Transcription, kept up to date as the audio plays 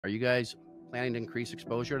Are you guys planning to increase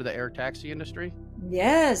exposure to the air taxi industry?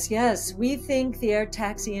 Yes, yes. We think the air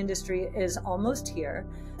taxi industry is almost here,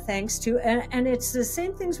 thanks to, and it's the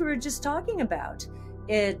same things we were just talking about.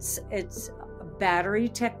 It's battery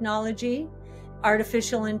technology,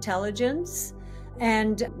 artificial intelligence,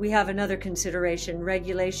 and we have another consideration,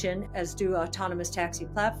 regulation, as do autonomous taxi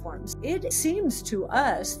platforms. It seems to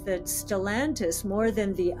us that Stellantis, more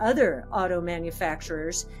than the other auto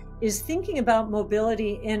manufacturers, is thinking about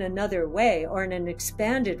mobility in another way, or in an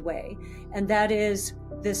expanded way, and that is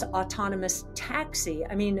this autonomous taxi.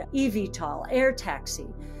 I mean, eVTOL, air taxi.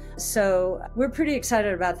 So we're pretty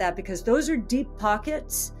excited about that because those are deep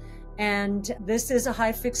pockets, and this is a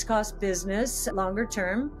high fixed cost business longer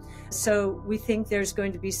term. So we think there's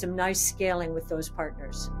going to be some nice scaling with those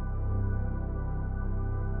partners.